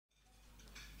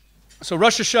So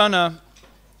Rosh HaShana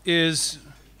is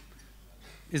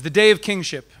the day of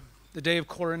kingship, the day of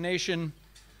coronation.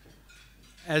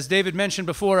 As David mentioned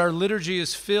before, our liturgy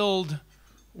is filled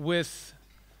with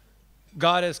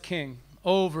God as king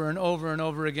over and over and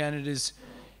over again.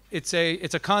 It's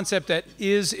a concept that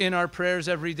is in our prayers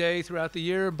every day throughout the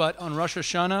year, but on Rosh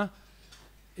HaShana,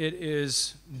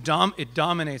 it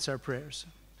dominates our prayers.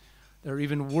 There are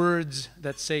even words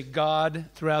that say God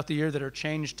throughout the year that are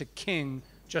changed to king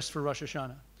just for Rosh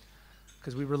HaShana,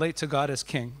 because we relate to God as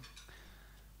king.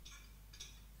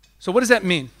 So what does that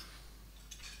mean?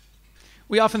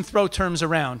 We often throw terms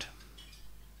around,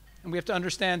 and we have to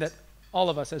understand that all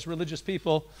of us as religious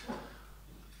people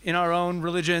in our own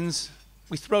religions,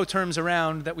 we throw terms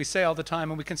around that we say all the time,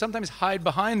 and we can sometimes hide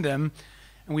behind them,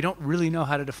 and we don't really know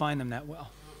how to define them that well.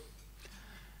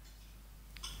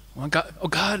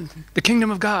 God, the kingdom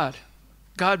of God,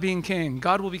 God being king,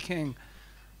 God will be king.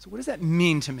 So what does that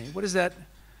mean to me? How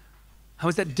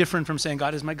is that different from saying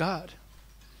God is my God?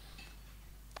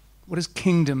 What does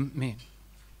kingdom mean?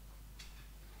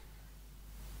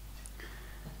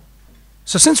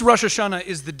 So since Rosh Hashanah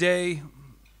is the day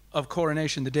of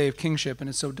coronation, the day of kingship, and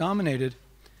it's so dominated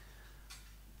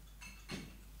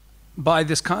by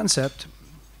this concept,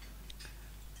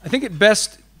 I think it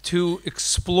best to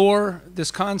explore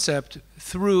this concept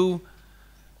through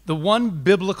the one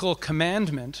biblical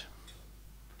commandment,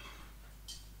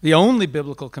 the only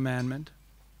biblical commandment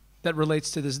that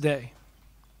relates to this day,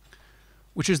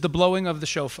 which is the blowing of the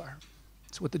shofar.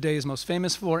 It's what the day is most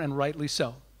famous for, and rightly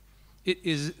so. It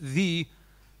is the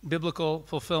biblical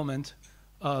fulfillment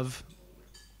of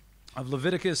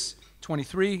Leviticus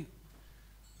 23.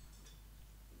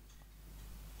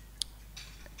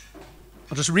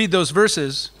 I'll just read those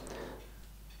verses.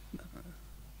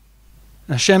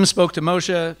 Hashem spoke to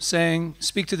Moshe, saying,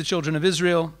 "Speak to the children of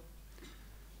Israel,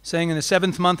 saying, in the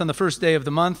 7th month, on the first day of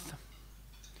the month,"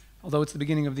 although it's the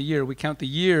beginning of the year, we count the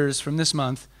years from this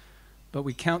month, but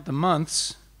we count the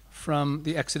months from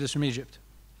the Exodus from Egypt.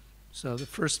 So the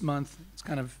first month, it's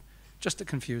kind of just to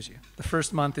confuse you. The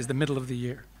first month is the middle of the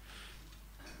year.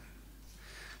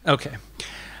 Okay.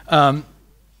 The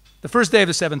first day of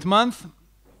the 7th month,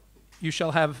 you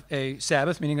shall have a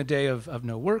Sabbath, meaning a day of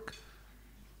no work.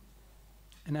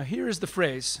 And now here is the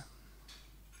phrase.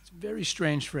 It's a very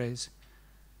strange phrase.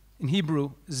 In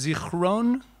Hebrew,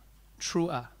 zichron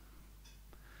truah,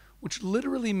 which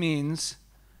literally means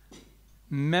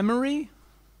memory,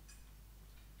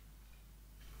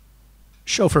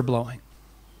 shofar blowing,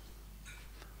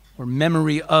 or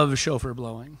memory of shofar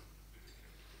blowing.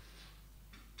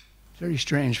 Very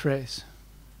strange phrase.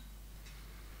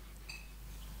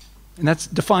 And that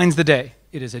defines the day.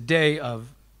 It is a day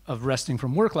of resting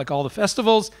from work, like all the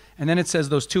festivals. And then it says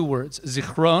those two words,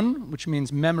 zichron, which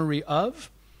means memory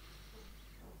of,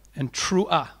 and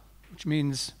truah, which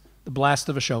means the blast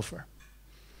of a shofar.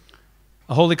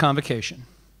 A holy convocation.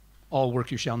 All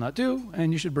work you shall not do,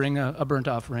 and you should bring a burnt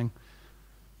offering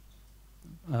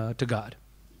to God,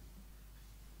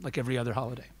 like every other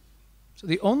holiday. So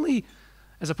the only,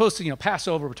 as opposed to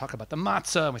Passover, we're talking about the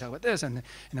matzah, and we talk about this, and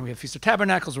then we have Feast of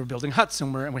Tabernacles, we're building huts,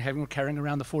 and we're carrying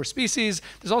around the 4 species.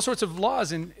 There's all sorts of laws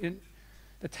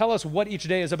that tell us what each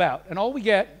day is about. And all we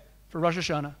get for Rosh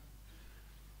Hashanah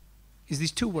is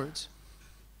these 2 words,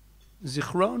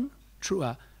 zichron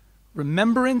truah,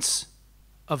 remembrance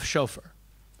of shofar.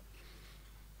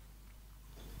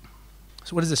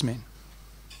 So what does this mean?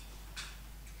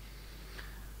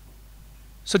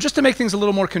 So just to make things a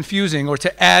little more confusing, or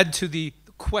to add to the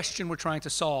question we're trying to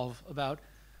solve about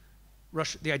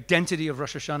the identity of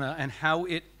Rosh Hashanah and how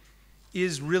it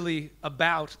is really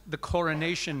about the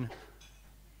coronation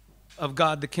of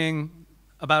God the King,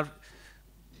 about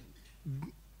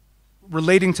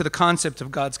relating to the concept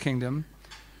of God's kingdom.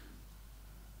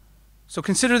 So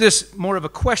consider this more of a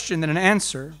question than an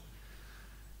answer.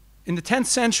 In the 10th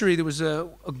century, there was a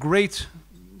great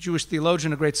Jewish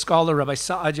theologian, a great scholar, Rabbi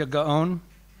Saadia Gaon,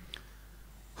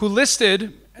 who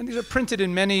listed, and these are printed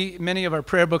in many of our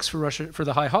prayer books for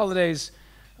the high holidays.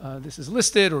 This is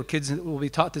listed, or kids will be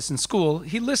taught this in school.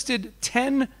 He listed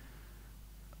 10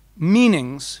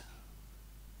 meanings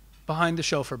behind the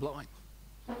shofar blowing.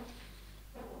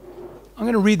 I'm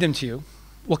going to read them to you.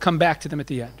 We'll come back to them at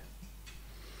the end.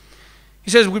 He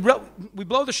says, we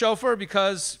blow the shofar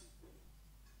because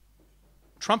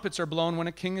trumpets are blown when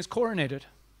a king is coronated.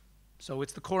 So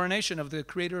it's the coronation of the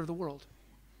creator of the world.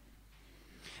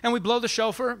 And we blow the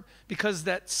shofar because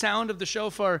that sound of the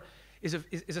shofar is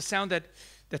a sound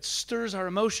that stirs our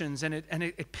emotions, and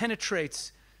it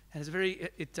penetrates, and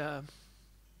it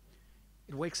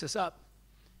wakes us up,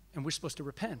 and we're supposed to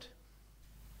repent.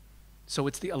 So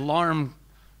it's the alarm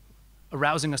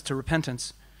arousing us to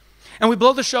repentance. And we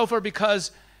blow the shofar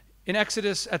because in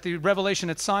Exodus, at the revelation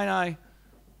at Sinai,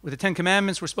 where the Ten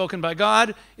Commandments were spoken by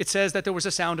God, it says that there was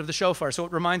a sound of the shofar. So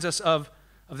it reminds us of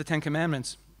the Ten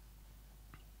Commandments.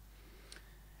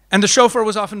 And the shofar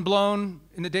was often blown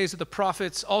in the days of the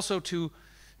prophets also to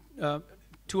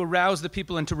arouse the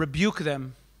people and to rebuke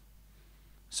them.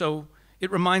 So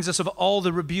it reminds us of all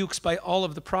the rebukes by all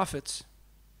of the prophets.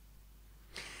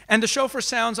 And the shofar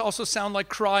sounds also sound like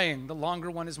crying. The longer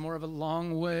one is more of a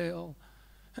long wail.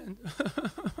 And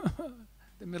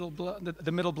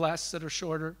the middle blasts that are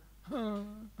shorter.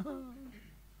 And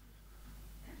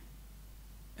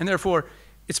therefore,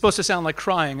 it's supposed to sound like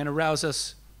crying and arouse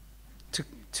us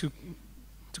to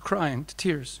crying, to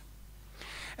tears.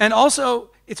 And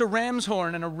also, it's a ram's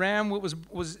horn, and a ram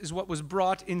is what was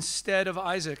brought instead of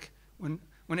Isaac. When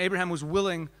Abraham was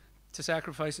willing to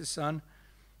sacrifice his son,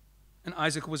 and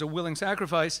Isaac was a willing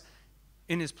sacrifice,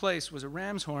 in his place was a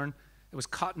ram's horn that was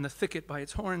caught in the thicket by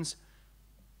its horns.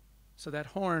 So that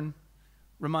horn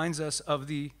reminds us of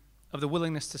the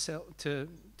willingness to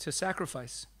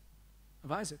sacrifice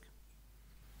of Isaac.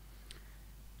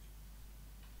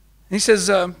 And he says,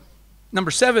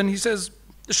 number 7, he says,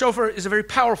 the shofar is a very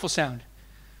powerful sound.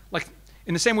 Like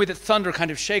in the same way that thunder kind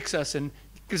of shakes us and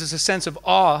gives us a sense of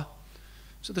awe.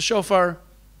 So the shofar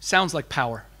sounds like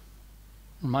power.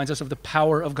 Reminds us of the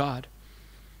power of God.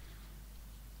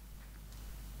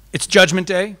 It's Judgment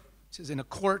Day. It says in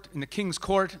the king's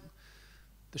court,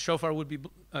 the shofar would be,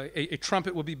 a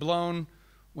trumpet will be blown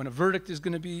when a verdict is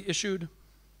going to be issued.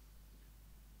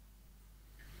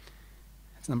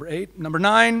 That's number 8. Number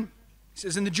 9, it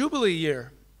says in the Jubilee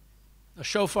year, a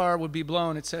shofar would be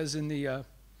blown. It says in the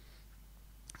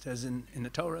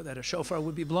Torah that a shofar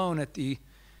would be blown at the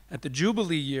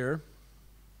Jubilee year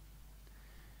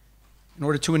in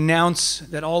order to announce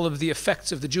that all of the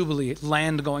effects of the Jubilee,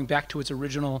 land going back to its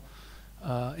original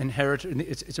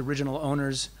its original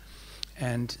owners,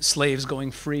 and slaves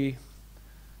going free,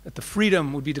 that the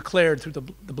freedom would be declared through the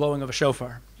blowing of a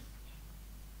shofar.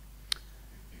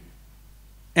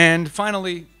 And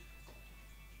finally,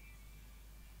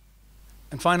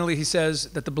 he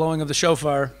says that the blowing of the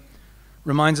shofar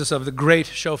reminds us of the great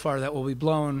shofar that will be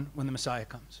blown when the Messiah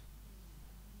comes.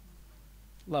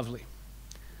 Lovely.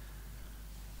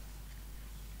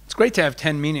 It's great to have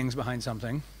 10 meanings behind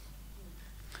something,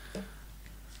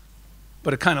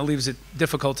 but it kind of leaves it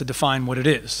difficult to define what it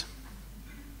is.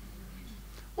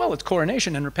 Well, it's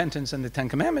coronation and repentance and the Ten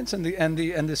Commandments and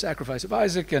the sacrifice of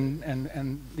Isaac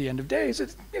and the end of days.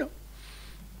 It's,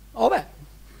 all that.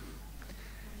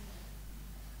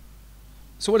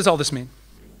 So what does all this mean?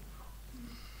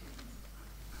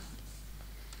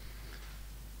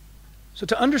 So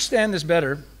to understand this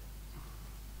better,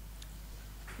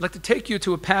 I'd like to take you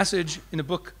to a passage in the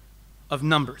book of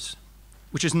Numbers,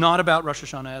 which is not about Rosh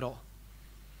HaShana at all.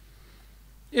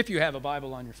 If you have a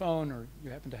Bible on your phone or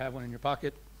you happen to have one in your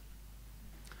pocket,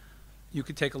 you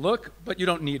could take a look, but you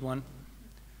don't need one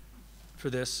for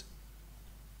this.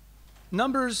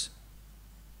 Numbers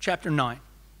chapter 9.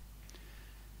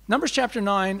 Numbers chapter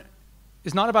 9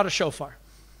 is not about a shofar.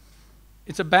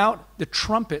 It's about the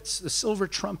trumpets, the silver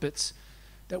trumpets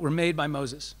that were made by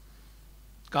Moses.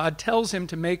 God tells him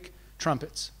to make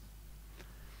trumpets.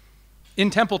 In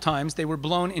temple times, they were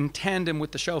blown in tandem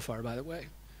with the shofar, by the way.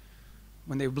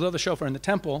 When they blow the shofar in the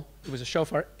temple, it was a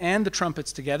shofar and the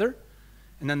trumpets together,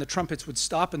 and then the trumpets would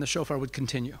stop and the shofar would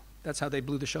continue. That's how they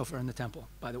blew the shofar in the temple,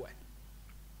 by the way.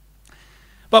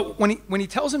 But when he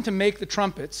tells him to make the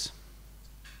trumpets,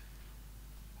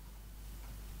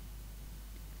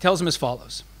 he tells him as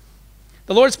follows.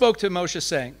 The Lord spoke to Moshe,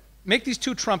 saying, make these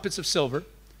 2 trumpets of silver.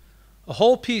 A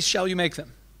whole piece shall you make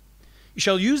them. You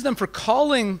shall use them for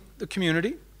calling the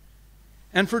community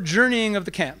and for journeying of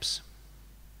the camps.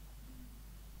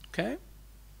 Okay?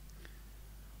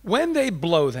 When they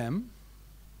blow them,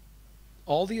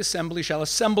 all the assembly shall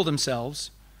assemble themselves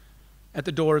at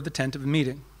the door of the tent of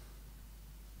meeting.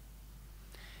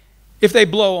 If they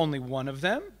blow only one of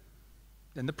them,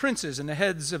 then the princes and the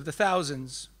heads of the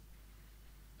thousands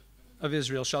of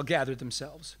Israel shall gather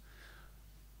themselves.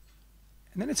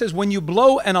 And then it says, when you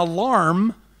blow an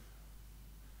alarm,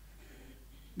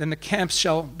 then the camps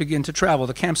shall begin to travel.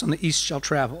 The camps on the east shall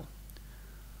travel.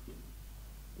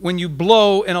 When you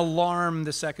blow an alarm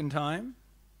the second time,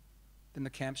 then the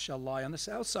camps shall lie on the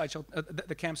south side.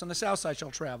 The camps on the south side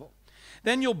shall travel.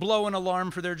 Then you'll blow an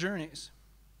alarm for their journeys.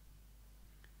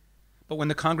 But when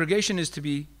the congregation is to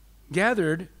be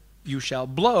gathered, you shall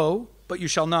blow, but you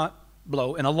shall not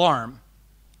blow an alarm.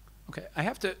 Okay, I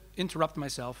have to interrupt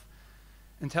myself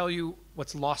and tell you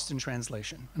what's lost in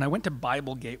translation. And I went to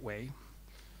Bible Gateway,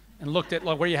 and looked at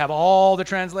where you have all the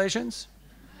translations,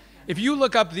 if you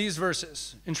look up these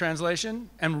verses in translation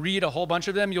and read a whole bunch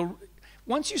of them,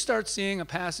 once you start seeing a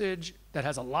passage that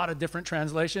has a lot of different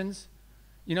translations,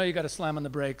 you know you got to slam on the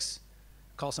brakes,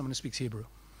 call someone who speaks Hebrew,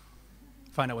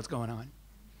 find out what's going on.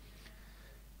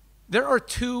 There are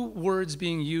two words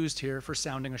being used here for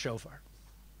sounding a shofar.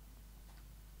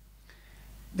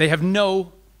 They have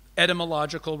no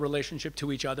etymological relationship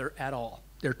to each other at all.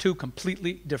 They're two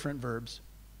completely different verbs.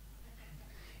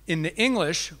 In the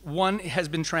English, one has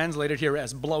been translated here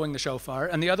as blowing the shofar,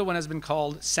 and the other one has been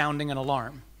called sounding an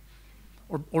alarm,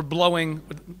 or blowing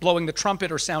the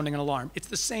trumpet or sounding an alarm. It's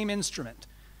the same instrument.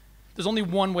 There's only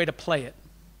one way to play it.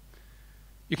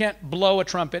 You can't blow a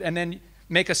trumpet and then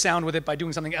make a sound with it by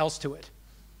doing something else to it.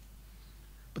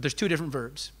 But there's two different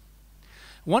verbs.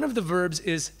 One of the verbs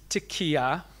is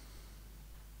tekiah.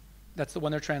 That's the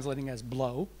one they're translating as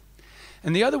blow.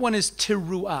 And the other one is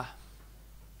teruah,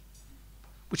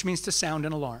 which means to sound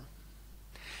an alarm.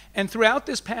 And throughout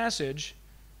this passage,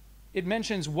 it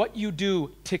mentions what you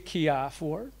do tekiah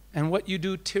for and what you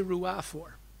do teruah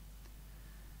for.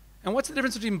 And what's the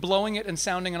difference between blowing it and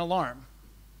sounding an alarm?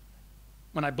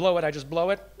 When I blow it, I just blow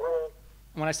it.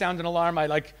 And when I sound an alarm, I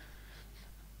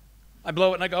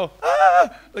blow it and I go,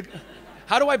 ah!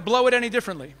 How do I blow it any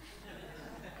differently?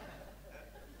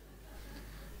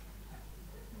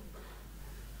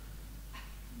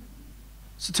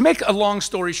 So to make a long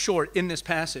story short in this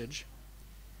passage,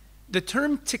 the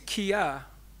term tekiah,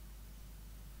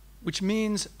 which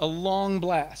means a long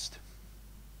blast.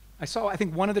 I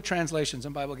think one of the translations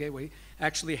in Bible Gateway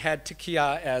actually had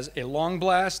tekiah as a long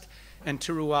blast and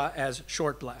teruah as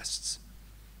short blasts.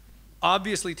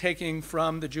 Obviously taking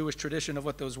from the Jewish tradition of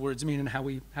what those words mean and how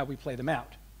we play them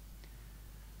out.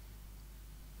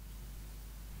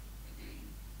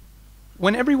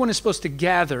 When everyone is supposed to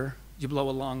gather, you blow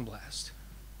a long blast.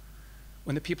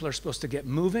 When the people are supposed to get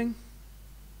moving,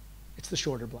 it's the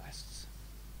shorter blasts.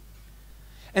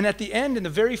 And at the end, in the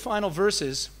very final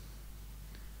verses,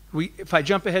 if I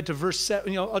jump ahead to verse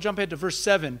 7, I'll jump ahead to verse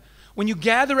 7. When you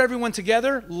gather everyone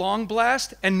together, long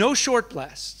blast and no short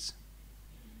blasts.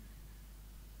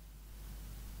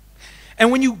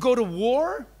 And when you go to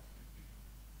war,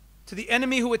 to the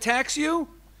enemy who attacks you,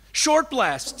 short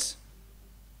blasts.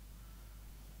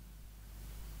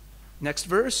 Next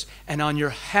verse, and on your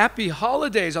happy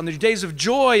holidays, on the days of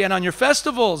joy, and on your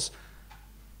festivals,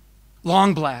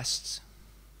 long blasts.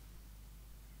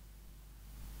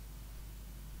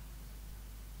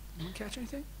 Anyone catch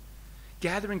anything?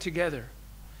 Gathering together,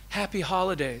 happy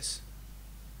holidays,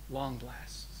 long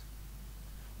blasts.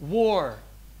 War,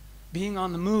 being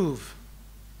on the move,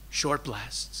 short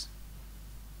blasts.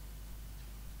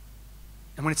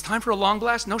 And when it's time for a long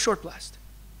blast, no short blast.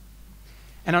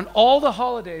 And on all the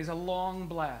holidays, a long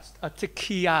blast, a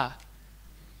tekiah.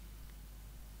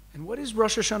 And what is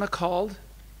Rosh HaShana called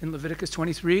in Leviticus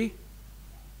 23?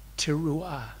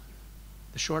 Teruah,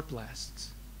 the short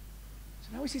blasts.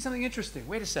 So now we see something interesting.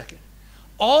 Wait a second.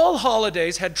 All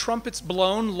holidays had trumpets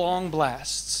blown, long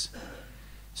blasts.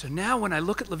 So now when I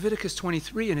look at Leviticus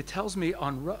 23 and it tells me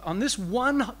on this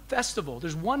one festival,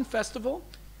 there's one festival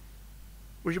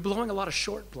where you're blowing a lot of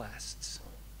short blasts.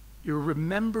 You're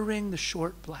remembering the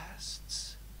short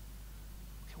blasts.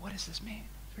 Okay, what does this mean?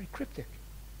 It's very cryptic.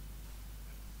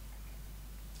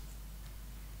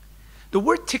 The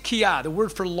word tekiah, the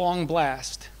word for long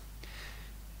blast,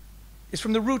 is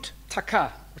from the root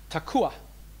taka, or takua,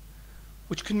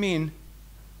 which can mean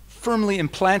firmly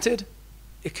implanted.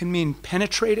 It can mean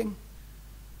penetrating.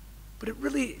 But it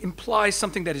really implies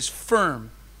something that is firm.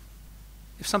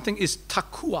 If something is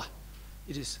takua,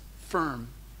 it is firm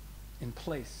in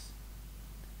place.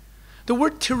 The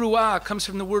word teruah comes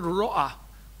from the word ro'ah,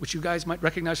 which you guys might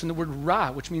recognize from the word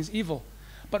ra, which means evil.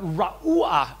 But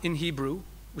ra'uah in Hebrew,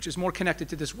 which is more connected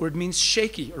to this word, means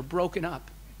shaky or broken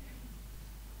up.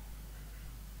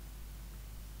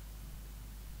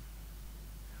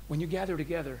 When you gather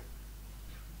together,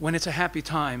 when it's a happy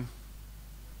time,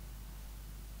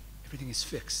 everything is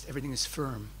fixed, everything is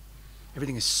firm,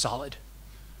 everything is solid.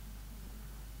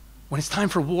 When it's time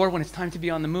for war, when it's time to be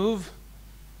on the move,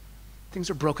 things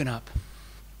are broken up.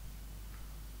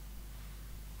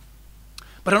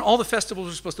 But on all the festivals,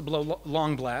 we're supposed to blow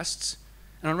long blasts.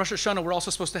 And on Rosh HaShana, we're also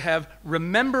supposed to have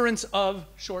remembrance of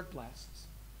short blasts.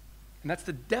 And that's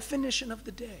the definition of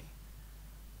the day.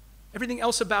 Everything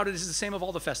else about it is the same of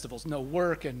all the festivals. No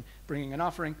work and bringing an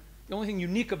offering. The only thing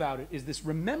unique about it is this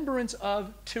remembrance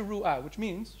of teruah, which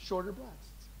means shorter blasts.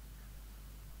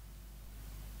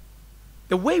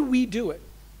 The way we do it,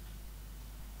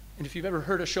 and if you've ever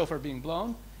heard a shofar being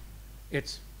blown,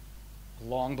 it's a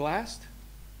long blast,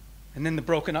 And then the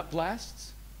broken up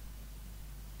blasts.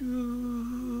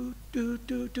 Do, do,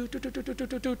 do, do, do, do, do, do,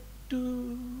 do, do,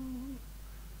 do.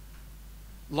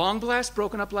 Long blast,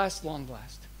 broken up blast, long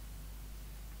blast.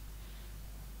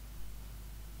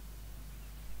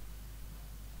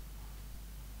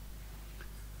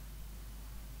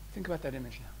 Think about that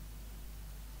image now.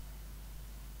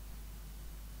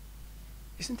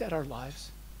 Isn't that our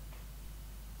lives?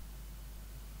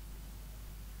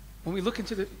 When we look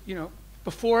into the,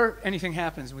 before anything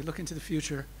happens, we look into the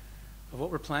future of what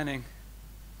we're planning,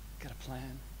 got a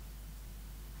plan.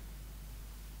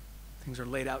 Things are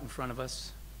laid out in front of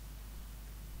us.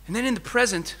 And then in the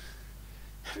present,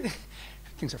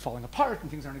 things are falling apart and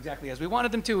things aren't exactly as we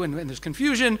wanted them to, and there's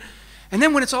confusion. And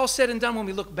then when it's all said and done, when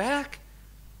we look back,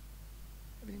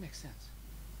 everything makes sense.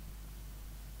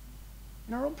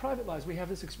 In our own private lives, we have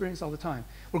this experience all the time.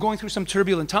 We're going through some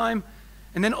turbulent time,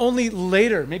 and then only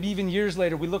later, maybe even years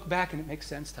later, we look back and it makes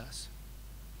sense to us.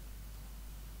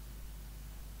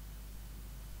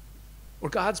 Or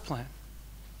God's plan.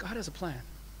 God has a plan.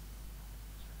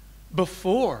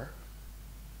 Before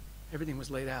everything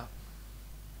was laid out.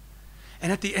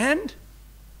 And at the end,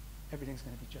 everything's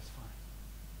going to be just fine.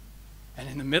 And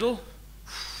in the middle,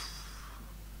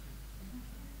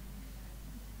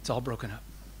 it's all broken up.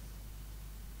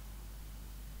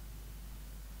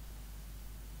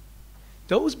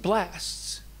 Those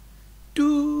blasts,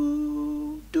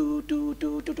 do, do, do,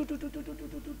 do, do, do, do, do, do, do, do,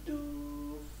 do,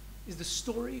 do, is the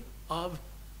story of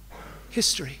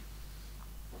history.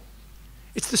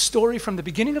 It's the story from the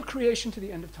beginning of creation to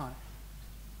the end of time.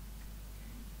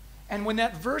 And when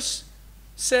that verse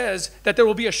says that there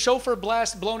will be a shofar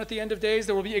blast blown at the end of days,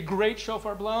 there will be a great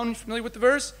shofar blown, you familiar with the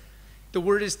verse? The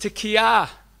word is tikiyah.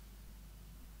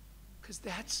 Because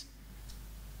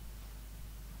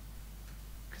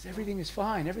everything is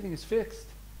fine, everything is fixed.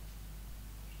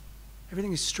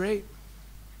 Everything is straight.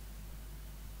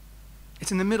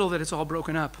 It's in the middle that it's all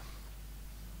broken up.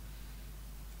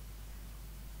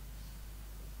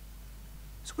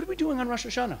 So what are we doing on Rosh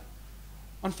HaShana?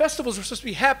 On festivals, we're supposed to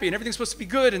be happy and everything's supposed to be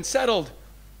good and settled.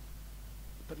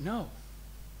 But no.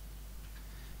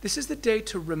 This is the day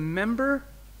to remember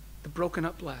the broken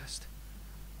up blast.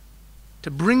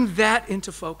 To bring that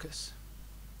into focus.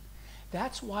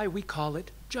 That's why we call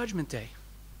it Judgment Day.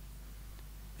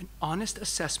 An honest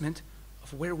assessment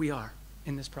of where we are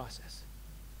in this process.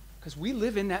 Because we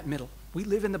live in that middle. We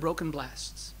live in the broken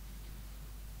blasts.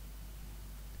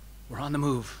 We're on the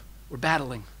move. We're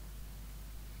battling.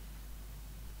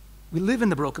 We live in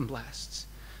the broken blasts.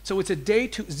 So it's a day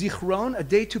to zichron, a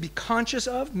day to be conscious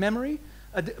of, memory,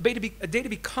 a day to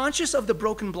be conscious of the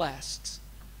broken blasts.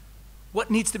 What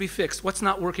needs to be fixed? What's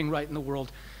not working right in the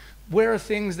world? Where are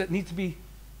things that need to be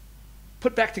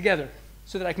put back together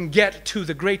so that I can get to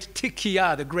the great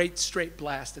tikiyah, the great straight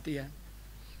blast at the end?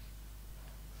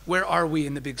 Where are we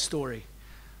in the big story?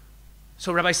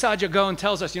 So Rabbi Sadia Gaon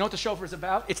tells us, you know what the shofar is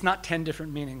about? It's not 10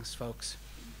 different meanings, folks.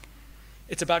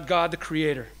 It's about God the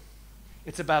Creator.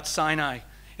 It's about Sinai.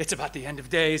 It's about the end of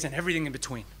days and everything in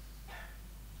between.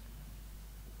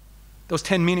 Those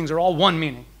 10 meanings are all one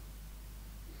meaning.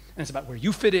 And it's about where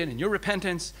you fit in your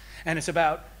repentance, and it's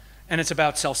about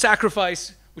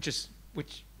self-sacrifice, which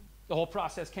the whole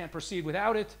process can't proceed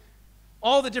without it.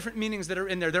 All the different meanings that are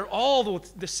in there, they're all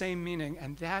the same meaning,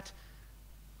 and that,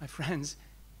 my friends,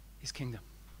 is kingdom.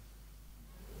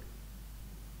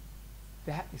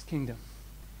 That is kingdom.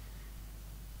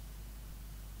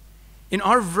 In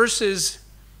our verses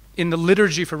in the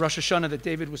liturgy for Rosh Hashanah that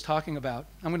David was talking about,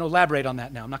 I'm going to elaborate on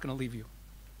that now. I'm not going to leave you.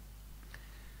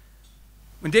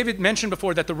 When David mentioned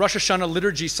before that the Rosh Hashanah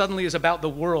liturgy suddenly is about the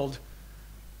world,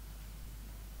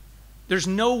 there's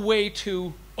no way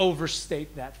to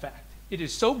overstate that fact. It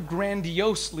is so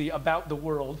grandiosely about the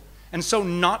world and so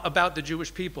not about the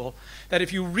Jewish people that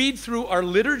if you read through our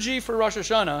liturgy for Rosh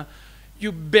Hashanah,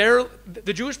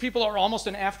 the Jewish people are almost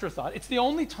an afterthought. It's the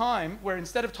only time where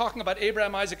instead of talking about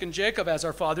Abraham, Isaac, and Jacob as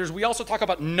our fathers, we also talk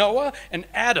about Noah and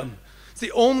Adam. It's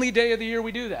the only day of the year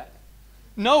we do that.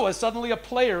 Noah is suddenly a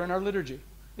player in our liturgy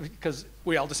because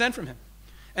we all descend from him.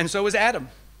 And so is Adam.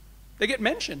 They get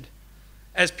mentioned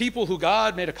as people who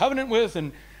God made a covenant with,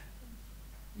 and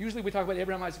usually we talk about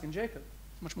Abraham, Isaac, and Jacob.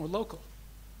 It's much more local.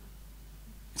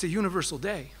 It's a universal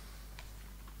day.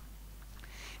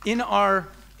 In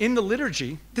the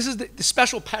liturgy, this is the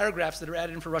special paragraphs that are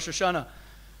added in for Rosh Hashanah.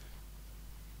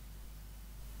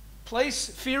 Place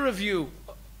fear of you,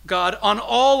 God, on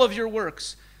all of your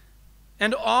works,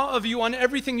 and awe of you on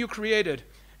everything you created,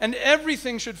 and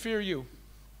everything should fear you,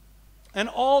 and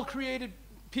all created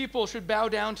people should bow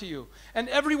down to you, and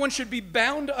everyone should be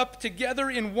bound up together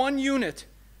in one unit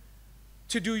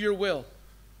to do your will.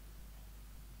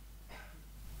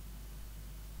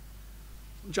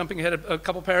 jumping ahead a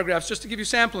couple paragraphs just to give you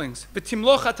samplings.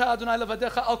 V'timloch ata Adonai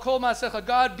levadecha al kol ma'asecha.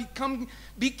 God,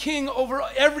 be king over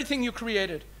everything you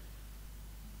created.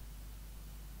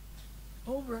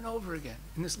 Over and over again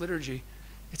in this liturgy,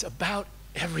 it's about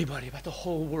everybody, about the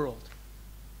whole world.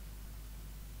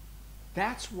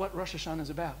 That's what Rosh HaShana is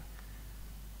about.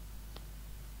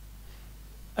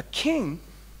 A king,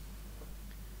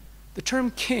 the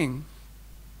term king,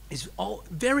 is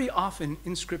very often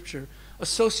in Scripture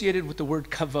associated with the word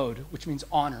kavod, which means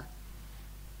honor.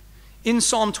 In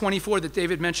Psalm 24 that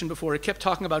David mentioned before, it kept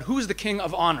talking about who's the king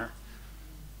of honor.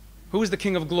 Who is the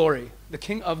king of glory? The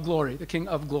king of glory, the king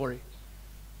of glory.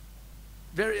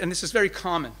 And this is very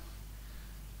common,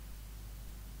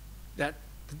 that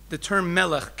the term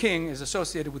melech, king, is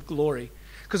associated with glory.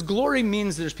 Because glory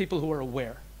means there's people who are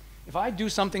aware. If I do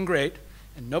something great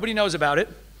and nobody knows about it,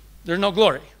 there's no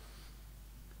glory.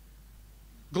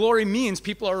 Glory means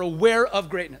people are aware of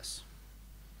greatness.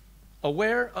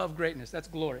 Aware of greatness, that's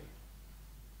glory.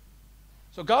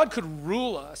 So God could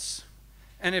rule us,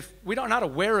 and if we're not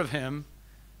aware of him,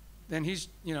 then he's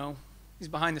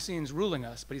behind the scenes ruling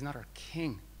us, but he's not our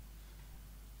king.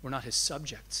 We're not his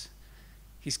subjects.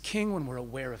 He's king when we're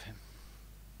aware of him,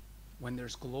 when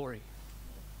there's glory.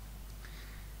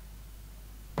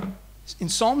 In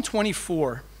Psalm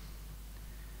 24,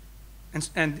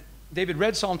 and David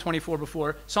read Psalm 24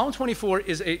 before, Psalm 24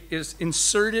 is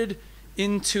inserted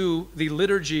into the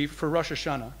liturgy for Rosh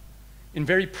HaShana in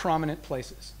very prominent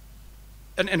places,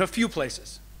 and a few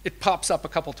places. It pops up a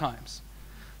couple times.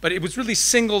 But it was really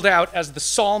singled out as the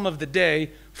psalm of the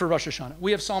day for Rosh HaShana.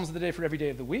 We have psalms of the day for every day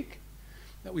of the week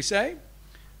that we say.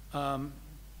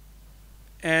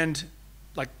 And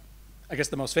like, I guess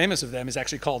the most famous of them is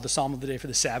actually called the Psalm of the Day for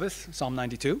the Sabbath, Psalm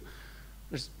 92.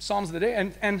 There's Psalms of the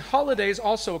Day, and holidays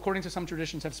also, according to some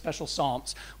traditions, have special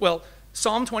psalms. Well,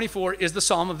 Psalm 24 is the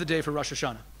Psalm of the Day for Rosh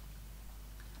HaShana.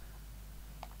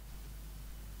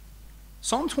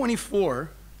 Psalm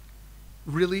 24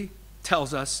 really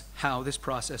tells us how this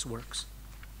process works.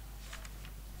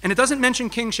 And it doesn't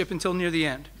mention kingship until near the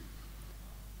end.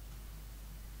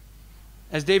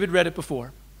 As David read it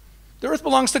before. The earth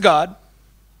belongs to God,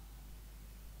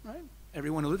 right?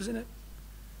 Everyone who lives in it.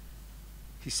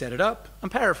 He set it up. I'm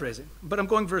paraphrasing, but I'm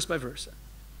going verse by verse.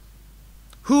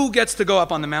 Who gets to go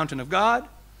up on the mountain of God?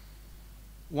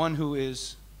 One who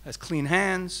has clean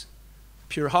hands,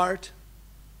 pure heart,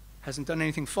 hasn't done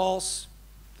anything false,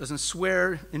 doesn't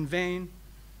swear in vain,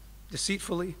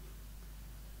 deceitfully.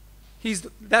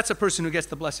 That's a person who gets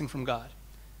the blessing from God.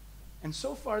 And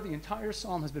so far, the entire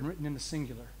psalm has been written in the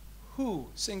singular. Who,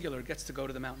 singular, gets to go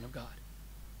to the mountain of God?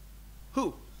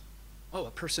 Who? Oh,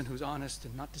 a person who's honest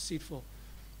and not deceitful.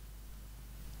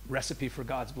 Recipe for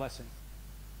God's blessing.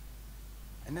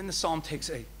 And then the psalm takes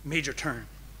a major turn.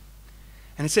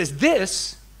 And it says,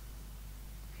 this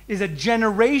is a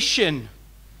generation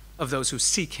of those who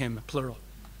seek him, plural.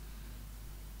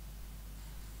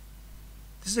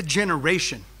 This is a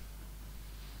generation.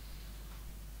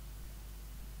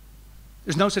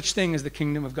 There's no such thing as the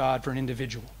kingdom of God for an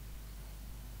individual.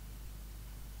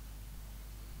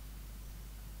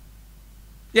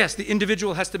 Yes, the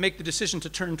individual has to make the decision to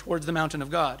turn towards the mountain of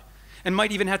God, and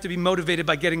might even have to be motivated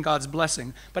by getting God's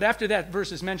blessing. But after that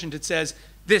verse is mentioned, it says,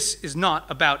 this is not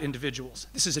about individuals.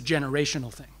 This is a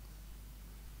generational thing.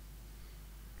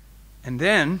 And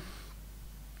then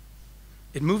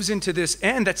it moves into this,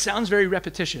 and that sounds very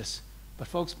repetitious, but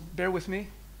folks, bear with me.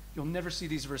 You'll never see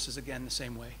these verses again the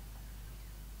same way.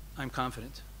 I'm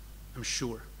confident. I'm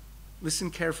sure. Listen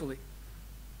carefully.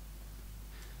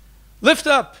 Lift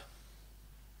up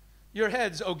your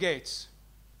heads, O gates,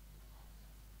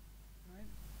 right?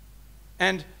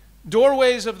 And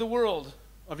doorways of the world,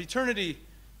 of eternity,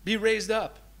 be raised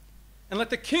up, and let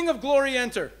the King of glory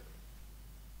enter.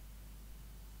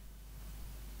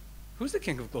 Who's the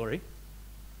King of glory?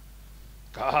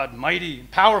 God, mighty and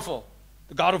powerful,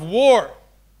 the God of war.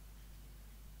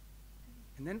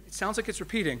 And then it sounds like it's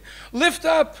repeating. Lift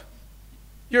up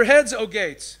your heads, O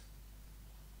gates,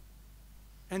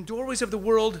 and doorways of the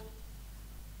world,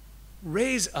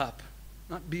 raise up.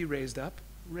 Not be raised up,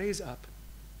 raise up.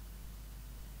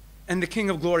 And the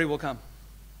King of glory will come.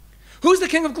 Who's the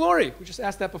King of glory? We just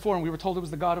asked that before, and we were told it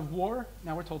was the God of war.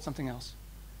 Now we're told something else.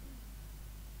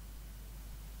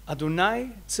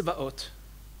 Adonai Tzivaot,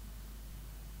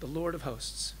 the Lord of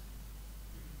hosts,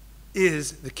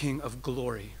 is the King of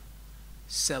glory.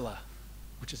 Selah,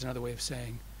 which is another way of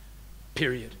saying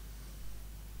period.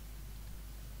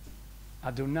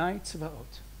 Adonai Tzivaot.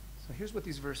 So here's what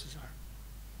these verses are.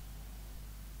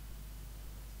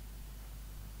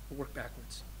 We'll work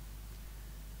backwards.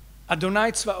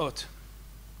 Adonai Tzvaot.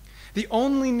 The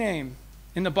only name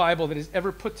in the Bible that is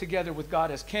ever put together with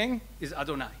God as king is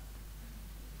Adonai.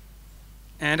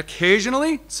 And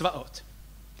occasionally, Tzvaot.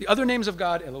 The other names of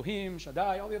God, Elohim,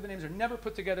 Shaddai, all the other names are never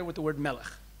put together with the word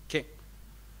Melech, king.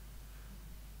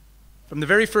 From the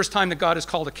very first time that God is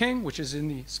called a king, which is in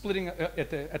the splitting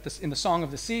in the Song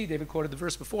of the Sea, David quoted the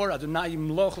verse before, Adonai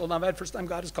Yimloch L'olam Vaed, first time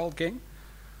God is called king,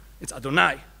 it's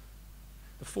Adonai,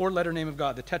 the four-letter name of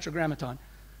God, the Tetragrammaton,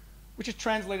 which is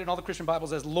translated in all the Christian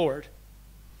Bibles as Lord.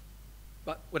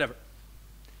 But whatever.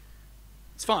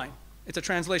 It's fine. It's a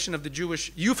translation of the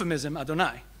Jewish euphemism,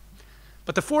 Adonai.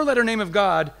 But the four-letter name of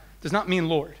God does not mean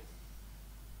Lord.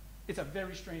 It's a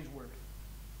very strange word.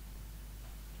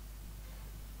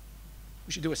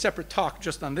 We should do a separate talk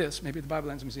just on this, maybe at the Bible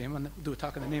Lands Museum, and we'll do a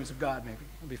talk on the names of God, maybe.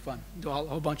 It'll be fun. We'll do a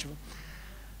whole bunch of them.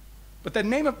 But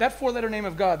that four-letter name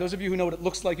of God, those of you who know what it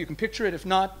looks like, you can picture it. If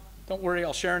not, don't worry,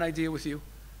 I'll share an idea with you.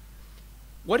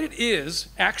 What it is,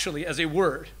 actually, as a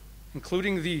word,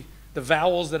 including the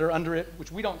vowels that are under it,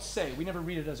 which we don't say, we never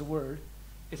read it as a word,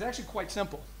 is actually quite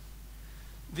simple.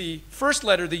 The first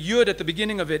letter, the yud at the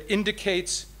beginning of it,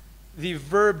 indicates the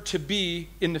verb to be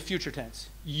in the future tense.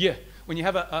 Yeh. When you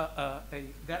have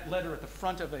that letter at the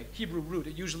front of a Hebrew root,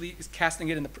 it usually is casting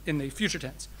it in the future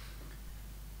tense.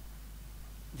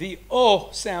 The O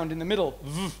sound in the middle,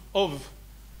 v, ov,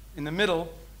 in the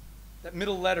middle, that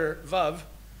middle letter, vav,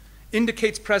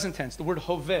 indicates present tense. The word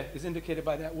hoveh is indicated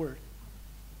by that word,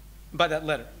 by that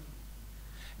letter.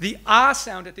 The ah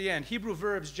sound at the end, Hebrew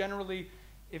verbs generally,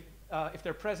 if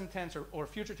they're present tense or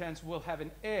future tense, will have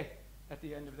an eh at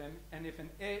the end of them. And if an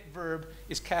eh verb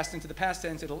is cast into the past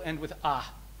tense, it'll end with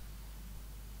ah.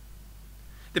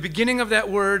 The beginning of that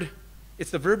word,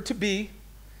 it's the verb to be.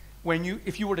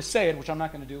 If you were to say it, which I'm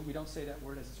not going to do, we don't say that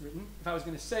word as it's written. If I was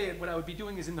going to say it, what I would be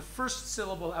doing is in the first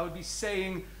syllable, I would be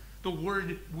saying the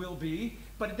word will be.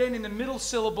 But then in the middle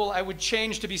syllable, I would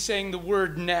change to be saying the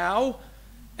word now.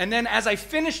 And then as I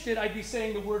finished it, I'd be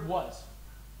saying the word was.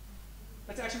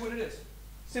 That's actually what it is,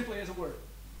 simply as a word.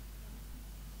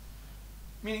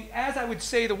 Meaning, as I would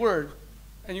say the word,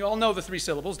 and you all know the three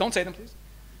syllables, don't say them, please.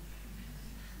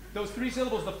 Those three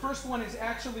syllables, the first one is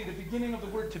actually the beginning of the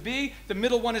word to be. The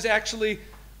middle one is actually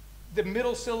the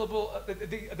middle syllable,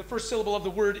 the first syllable of the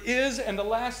word is, and the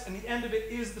last and the end of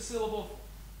it is the syllable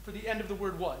for the end of the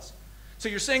word was. So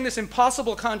you're saying this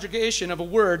impossible conjugation of a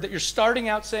word that you're starting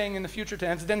out saying in the future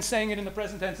tense, then saying it in the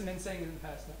present tense, and then saying it in the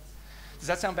past tense. Does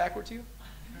that sound backward to you?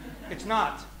 It's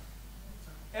not.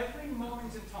 Every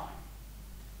moment in time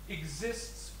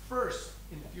exists first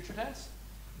in the future tense,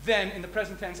 then in the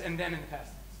present tense, and then in the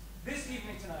past tense. This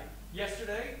evening tonight,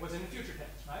 yesterday was in the future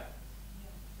tense, right?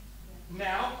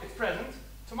 Now it's present,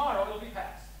 tomorrow it'll be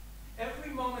past.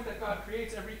 Every moment that God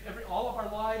creates, all of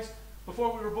our lives,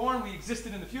 before we were born, we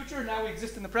existed in the future, now we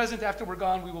exist in the present, after we're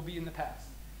gone, we will be in the past.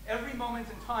 Every moment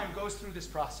in time goes through this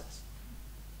process.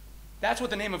 That's what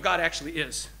the name of God actually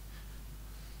is.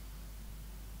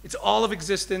 It's all of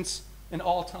existence and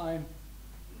all time,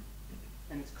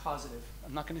 and it's causative.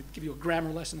 I'm not going to give you a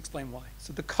grammar lesson, explain why.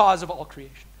 So the cause of all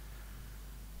creation,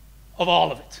 of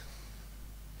all of it.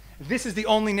 This is the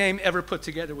only name ever put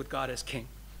together with God as king.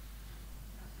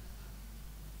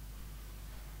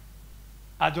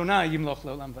 Adonai Yimloch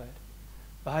L'olam Vaed.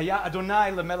 V'haya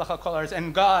Adonai lemelech al kol haaretz.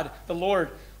 And God, the Lord,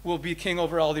 will be king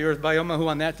over all the earth. Bayomahu,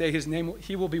 on that day,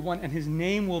 he will be one, and his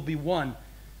name will be one.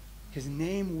 His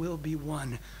name will be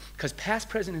one. Because past,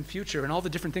 present, and future, and all the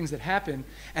different things that happen,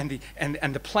 and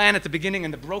the plan at the beginning,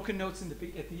 and the broken notes in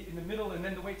the middle, and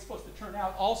then the way it's supposed to turn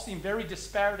out, all seem very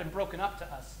disparate and broken up to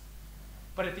us.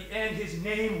 But at the end, his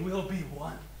name will be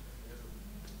one.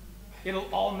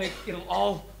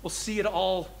 We'll see it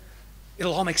all,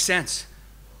 it'll all make sense.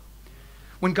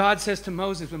 When God says to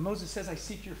Moses, when Moses says, I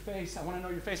seek your face, I want to know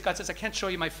your face, God says, I can't show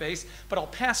you my face, but I'll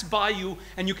pass by you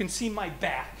and you can see my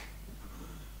back.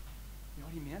 You know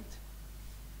what he meant?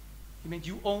 He meant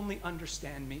you only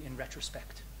understand me in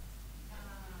retrospect.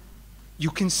 You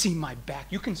can see my back.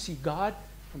 You can see God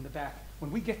from the back.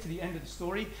 When we get to the end of the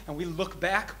story and we look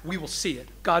back, we will see it.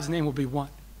 God's name will be one.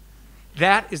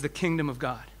 That is the kingdom of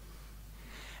God.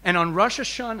 And on Rosh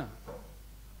HaShana,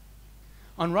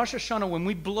 when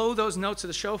we blow those notes of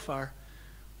the shofar,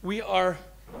 we are,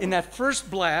 in that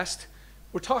first blast,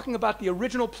 we're talking about the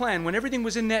original plan, when everything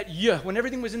was in that when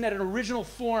everything was in that original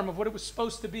form of what it was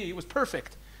supposed to be. It was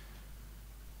perfect.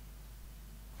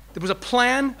 There was a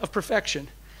plan of perfection.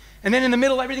 And then in the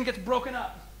middle, everything gets broken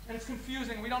up. And it's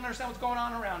confusing. We don't understand what's going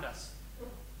on around us.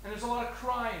 And there's a lot of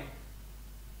crying.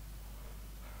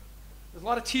 There's a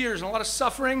lot of tears and a lot of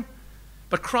suffering.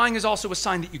 But crying is also a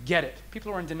sign that you get it.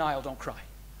 People who are in denial don't cry.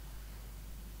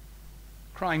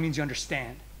 Crying means you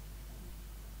understand.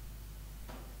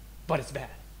 but it's bad.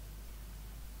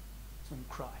 That's when you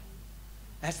cry.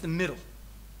 That's the middle.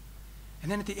 And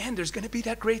then at the end, there's going to be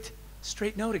that great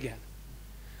straight note again.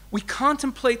 We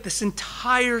contemplate this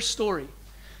entire story.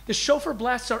 The shofar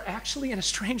blasts are actually, in a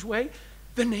strange way,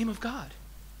 the name of God.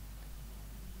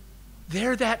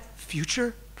 They're that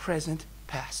future, present,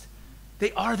 past.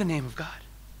 They are the name of God.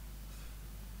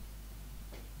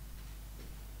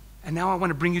 And now I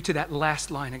want to bring you to that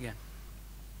last line again.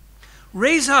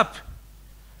 Raise up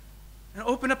and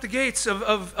open up the gates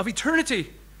of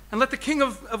eternity and let the King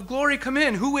of glory come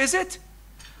in. Who is it?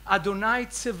 Adonai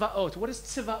Tzivaot. What does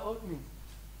Tzivaot mean?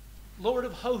 Lord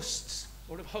of hosts.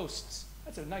 Lord of hosts.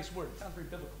 That's a nice word. It sounds very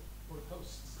biblical. Lord of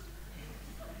hosts.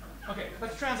 Okay,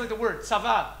 let's translate the word.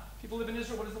 Tzava. People live in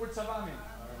Israel. What does the word tzava mean?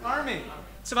 Army.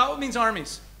 Tzivaot means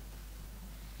armies.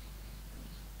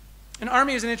 An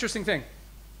army is an interesting thing.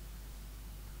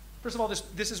 First of all,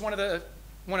 this is one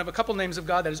of a couple names of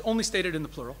God that is only stated in the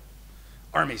plural.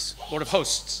 Armies, Lord of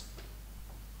hosts.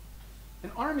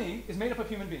 An army is made up of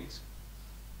human beings.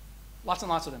 Lots and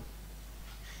lots of them.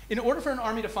 In order for an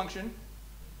army to function,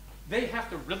 they have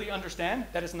to really understand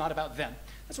that it's not about them.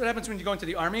 That's what happens when you go into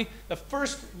the army. The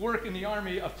first work in the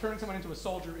army of turning someone into a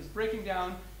soldier is breaking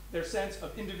down their sense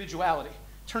of individuality,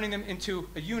 turning them into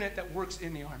a unit that works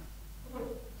in the army.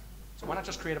 So why not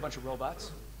just create a bunch of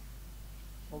robots?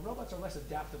 Well, robots are less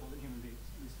adaptable than human beings,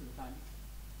 at least for the time.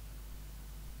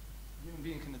 A human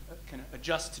being can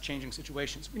adjust to changing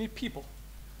situations. We need people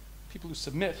who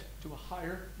submit to a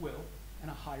higher will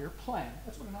and a higher plan.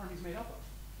 That's what an army is made up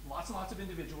of. Lots and lots of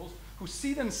individuals who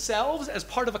see themselves as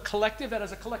part of a collective that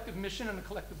has a collective mission and a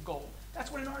collective goal.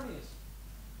 That's what an army is.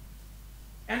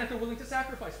 And that they're willing to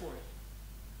sacrifice for it.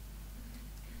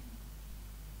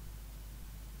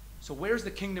 So where's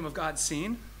the kingdom of God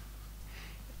seen?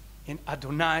 In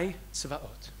Adonai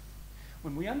Tzivaot.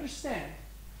 When we understand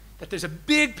that there's a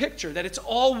big picture, that it's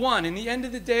all one, in the end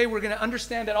of the day, we're going to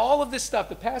understand that all of this stuff,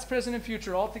 the past, present, and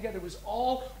future, all together, was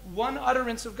all one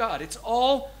utterance of God. It's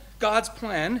all God's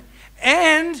plan,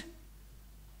 and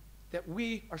that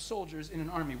we are soldiers in an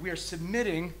army. We are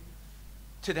submitting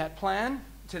to that plan,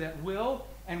 to that will,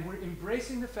 and we're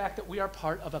embracing the fact that we are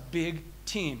part of a big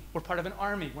team. We're part of an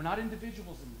army. We're not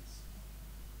individuals in this.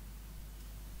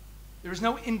 There is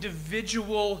no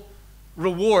individual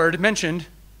reward mentioned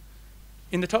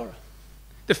in the Torah.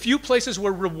 The few places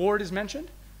where reward is mentioned,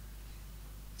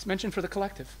 it's mentioned for the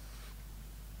collective.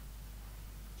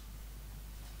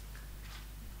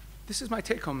 This is my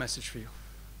take-home message for you.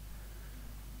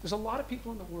 There's a lot of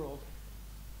people in the world,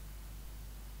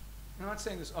 and I'm not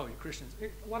saying this, oh, you're Christians.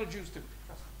 A lot of Jews do.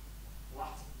 Trust me.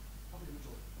 Lots. Probably the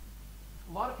majority.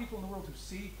 A lot of people in the world who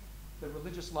see the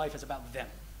religious life as about them.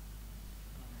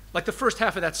 Like the first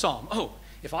half of that psalm. Oh,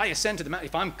 if I ascend to the mountain,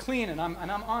 if I'm clean and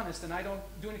I'm honest and I don't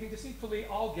do anything deceitfully,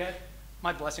 I'll get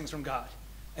my blessings from God.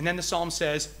 And then the psalm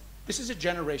says, this is a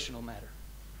generational matter.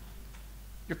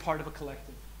 You're part of a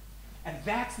collective. And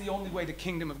that's the only way the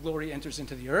kingdom of glory enters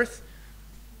into the earth,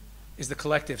 is the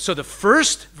collective. So the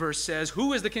first verse says,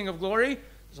 who is the King of glory?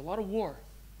 There's a lot of war,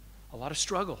 a lot of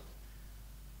struggle.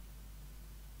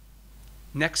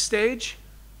 Next stage,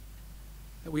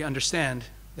 that we understand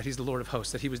that he's the Lord of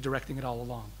hosts, that he was directing it all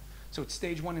along. So it's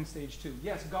stage 1 and stage 2.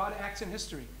 Yes, God acts in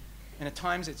history, and at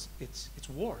times it's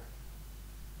war.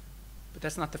 But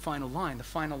that's not the final line. The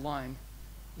final line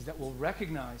is that we'll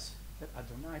recognize that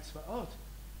Adonai Tzvaot,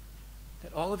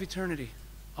 that all of eternity,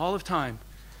 all of time,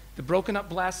 the broken up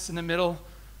blasts in the middle,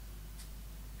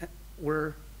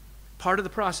 we're part of the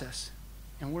process,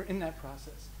 and we're in that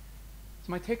process.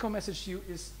 So my take-home message to you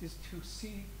is to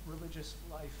see religious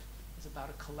life as about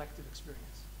a collective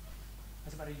experience,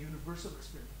 as about a universal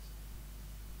experience,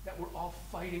 that we're all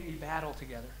fighting a battle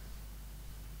together.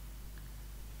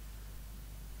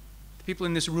 The people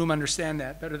in this room understand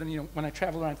that better than, when I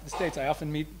travel around to the States, I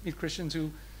often meet Christians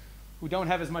who don't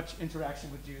have as much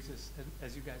interaction with Jews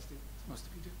as you guys do, as most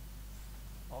of you do,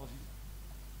 all of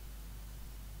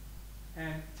you.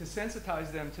 And to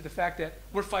sensitize them to the fact that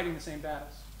we're fighting the same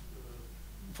battles.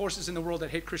 Forces in the world that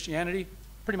hate Christianity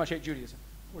pretty much hate Judaism.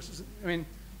 Forces,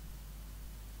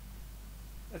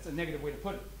 that's a negative way to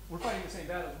put it. We're fighting the same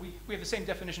battles. We have the same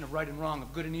definition of right and wrong,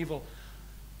 of good and evil,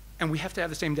 and we have to have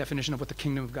the same definition of what the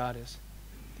kingdom of God is.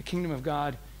 The kingdom of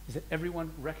God is that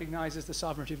everyone recognizes the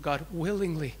sovereignty of God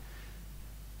willingly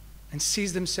and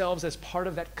sees themselves as part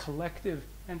of that collective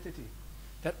entity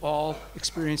that all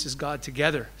experiences God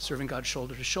together, serving God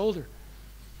shoulder to shoulder.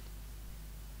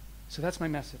 So that's my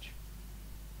message.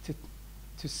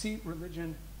 To see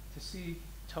religion, to see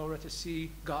Torah, to see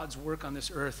God's work on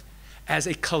this earth as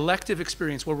a collective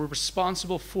experience where we're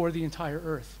responsible for the entire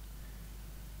earth.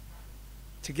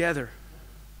 Together.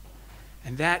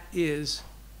 And that is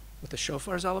what the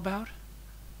shofar is all about.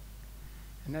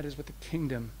 And that is what the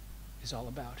kingdom is all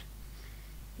about.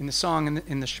 In the song,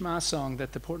 in the Shema song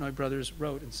that the Portnoy brothers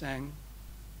wrote and sang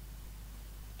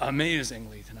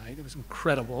amazingly tonight, it was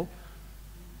incredible.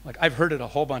 Like, I've heard it a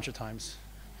whole bunch of times.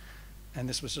 And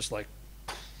this was just like,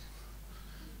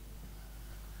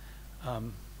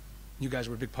 you guys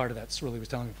were a big part of that. Surly was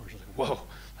telling me before. She was like, whoa,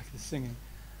 like this singing.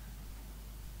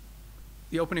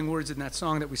 The opening words in that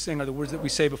song that we sing are the words that we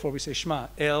say before we say Shema.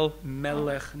 El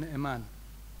Melech Ne'eman.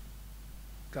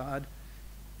 God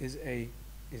is a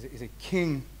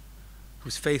king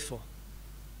who's faithful.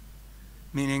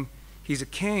 Meaning, he's a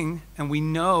king, and we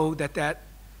know that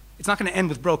it's not going to end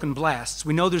with broken blasts.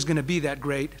 We know there's going to be that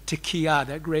great tekiyah,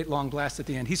 that great long blast at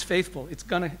the end. He's faithful. It's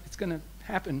going to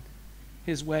happen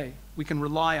his way. We can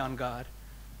rely on God.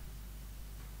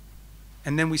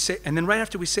 And then right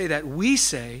after we say that,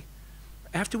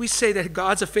 after we say that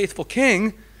God's a faithful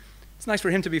king, it's nice for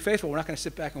him to be faithful. We're not going to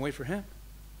sit back and wait for him.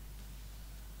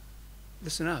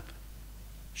 Listen up.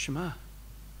 Shema.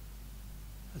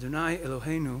 Adonai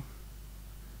Eloheinu,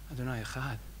 Adonai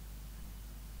Echad.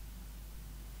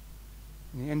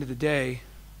 In the end of the day,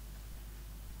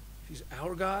 if he's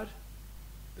our God,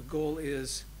 the goal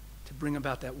is to bring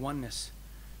about that oneness,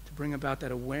 to bring about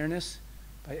that awareness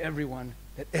by everyone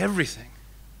that everything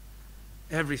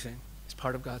is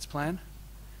part of God's plan.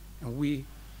 And we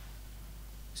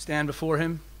stand before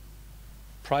him,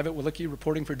 Private Wolicki,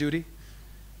 reporting for duty,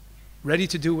 ready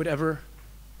to do whatever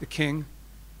the king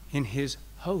in his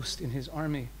host, in his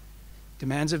army,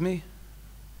 demands of me.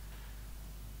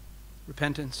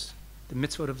 Repentance, the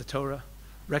mitzvot of the Torah,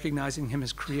 recognizing him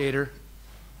as creator,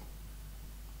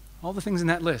 all the things in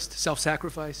that list,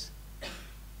 self-sacrifice,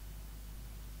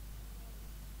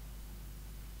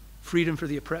 freedom for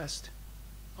the oppressed,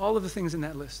 all of the things in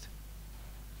that list.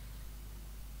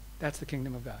 That's the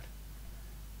kingdom of God.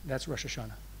 That's Rosh HaShana.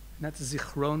 And that's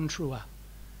Zichron Truah.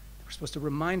 We're supposed to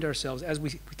remind ourselves as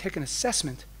we take an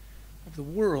assessment of the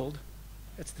world,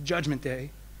 that's the judgment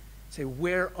day, say,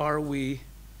 where are we?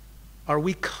 Are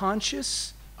we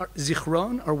conscious?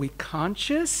 Zichron, are we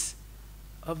conscious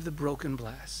of the broken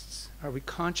blasts? Are we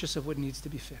conscious of what needs to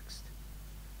be fixed?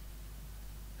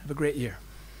 Have a great year.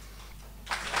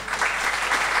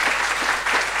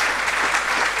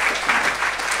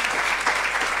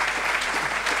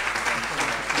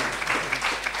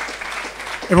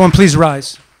 Everyone, please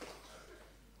rise.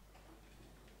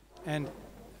 And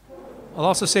I'll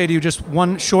also say to you just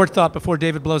one short thought before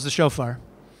David blows the shofar.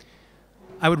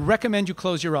 I would recommend you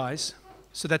close your eyes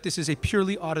so that this is a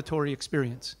purely auditory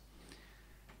experience.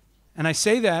 And I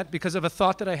say that because of a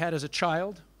thought that I had as a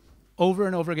child over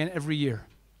and over again every year.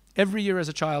 Every year as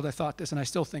a child I thought this, and I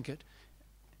still think it.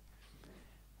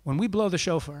 When we blow the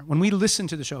shofar, when we listen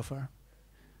to the shofar,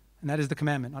 and that is the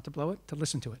commandment, not to blow it, to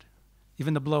listen to it.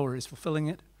 Even the blower is fulfilling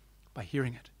it by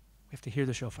hearing it. We have to hear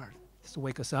the shofar. This will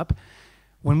wake us up.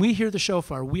 When we hear the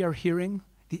shofar, we are hearing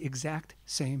the exact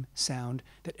same sound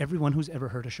that everyone who's ever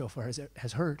heard a shofar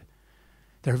has heard.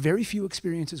 There are very few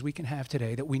experiences we can have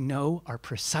today that we know are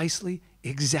precisely,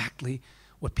 exactly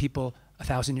what people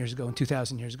 1,000 years ago and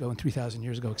 2,000 years ago and 3,000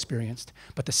 years ago experienced.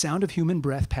 But the sound of human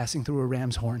breath passing through a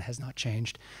ram's horn has not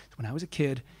changed. When I was a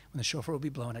kid, when the shofar would be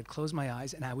blown, I'd close my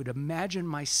eyes and I would imagine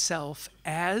myself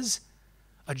as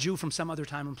a Jew from some other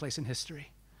time and place in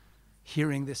history,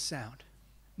 hearing this sound,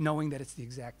 knowing that it's the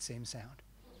exact same sound.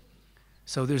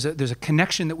 So there's a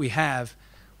connection that we have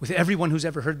with everyone who's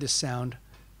ever heard this sound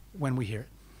when we hear it.